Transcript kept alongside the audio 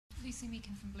Lucy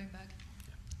Meakin from Bloomberg.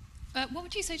 What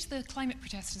would you say to the climate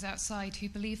protesters outside who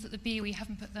believe that the BOE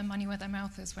haven't put their money where their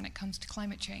mouth is when it comes to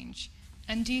climate change?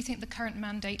 And do you think the current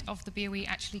mandate of the BOE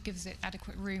actually gives it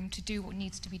adequate room to do what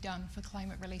needs to be done for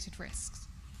climate-related risks?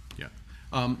 Yeah.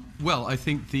 Well, I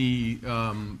think the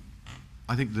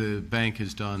bank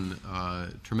has done a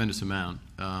tremendous amount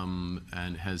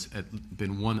and has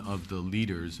been one of the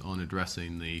leaders on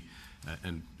addressing the,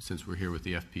 and since we're here with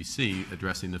the FPC,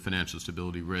 addressing the financial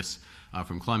stability risks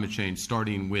from climate change,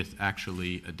 starting with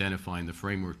actually identifying the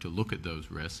framework to look at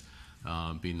those risks,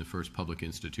 being the first public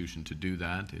institution to do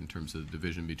that in terms of the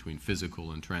division between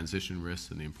physical and transition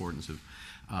risks and the importance of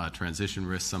transition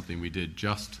risks, something we did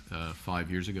just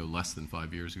 5 years ago, less than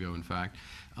 5 years ago, in fact,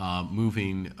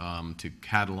 moving to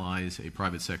catalyze a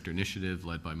private sector initiative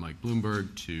led by Mike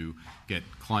Bloomberg to get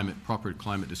proper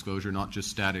climate disclosure, not just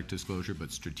static disclosure,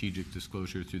 but strategic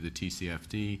disclosure through the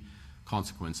TCFD.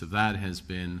 Consequence of that has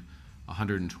been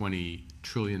 $120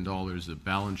 trillion of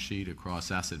balance sheet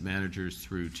across asset managers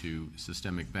through to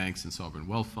systemic banks and sovereign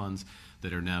wealth funds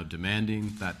that are now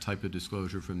demanding that type of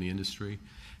disclosure from the industry.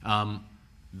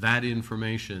 That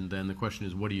information, then the question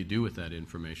is, what do you do with that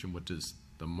information? What does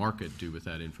the market do with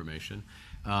that information?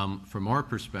 From our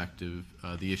perspective,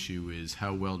 the issue is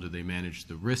how well do they manage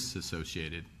the risks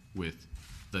associated with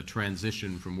the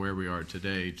transition from where we are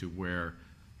today to where,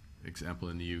 example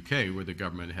in the UK, where the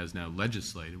government has now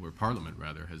legislated, where Parliament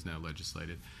rather has now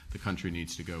legislated, the country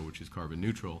needs to go, which is carbon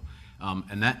neutral.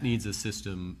 And that needs a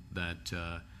system that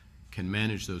can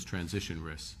manage those transition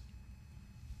risks.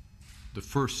 The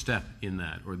first step in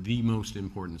that, or the most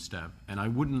important step, and I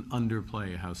wouldn't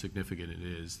underplay how significant it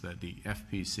is that the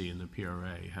FPC and the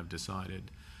PRA have decided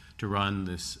to run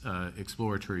this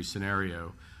exploratory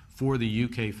scenario for the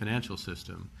UK financial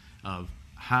system of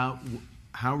how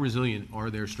resilient are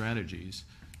their strategies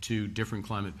to different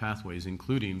climate pathways,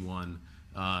 including one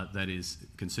that is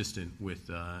consistent with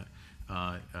the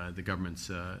government's,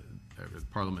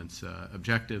 Parliament's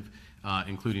objective,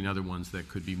 including other ones that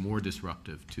could be more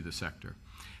disruptive to the sector.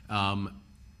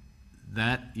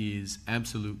 That is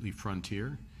absolutely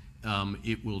frontier.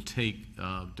 It will take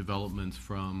developments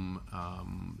from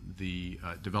the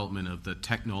development of the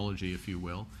technology, if you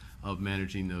will, of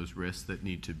managing those risks that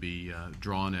need to be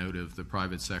drawn out of the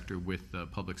private sector with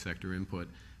public sector input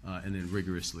and then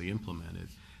rigorously implemented.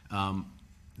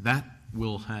 That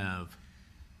will have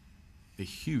a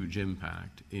huge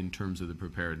impact in terms of the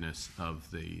preparedness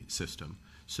of the system.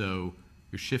 So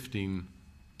you're shifting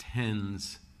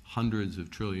tens, hundreds of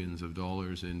trillions of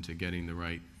dollars into getting the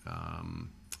right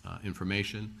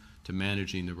information, to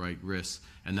managing the right risks,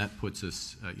 and that puts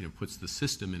us, puts the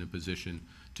system in a position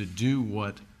to do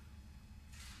what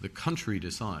the country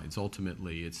decides.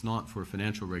 Ultimately, it's not for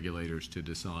financial regulators to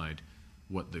decide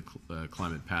what the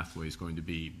climate pathway is going to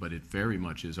be, but it very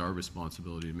much is our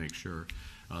responsibility to make sure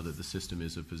that the system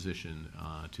is in a position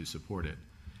to support it.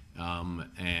 I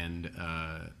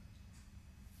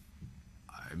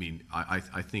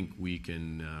think we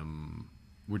can,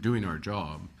 we're doing our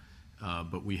job,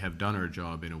 but we have done our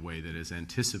job in a way that has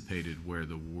anticipated where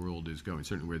the world is going,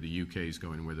 certainly where the UK is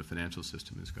going, where the financial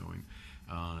system is going.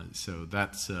 So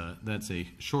that's a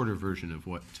shorter version of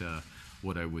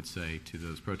what I would say to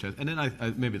those protests. And then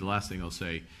maybe the last thing I'll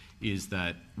say is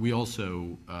that we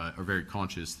also are very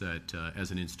conscious that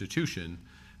as an institution,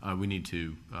 we need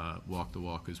to walk the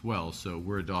walk as well. So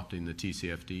we're adopting the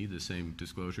TCFD, the same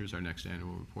disclosures. Our next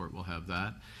annual report will have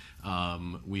that.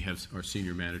 We have our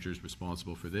senior managers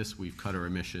responsible for this. We've cut our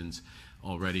emissions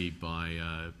already by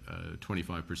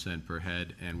 25% per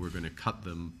head, and we're going to cut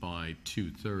them by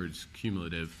 2/3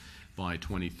 cumulative by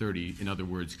 2030. In other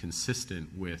words,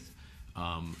 consistent with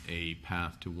a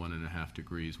path to 1.5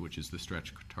 degrees, which is the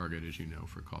stretch target, as you know,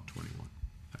 for COP21.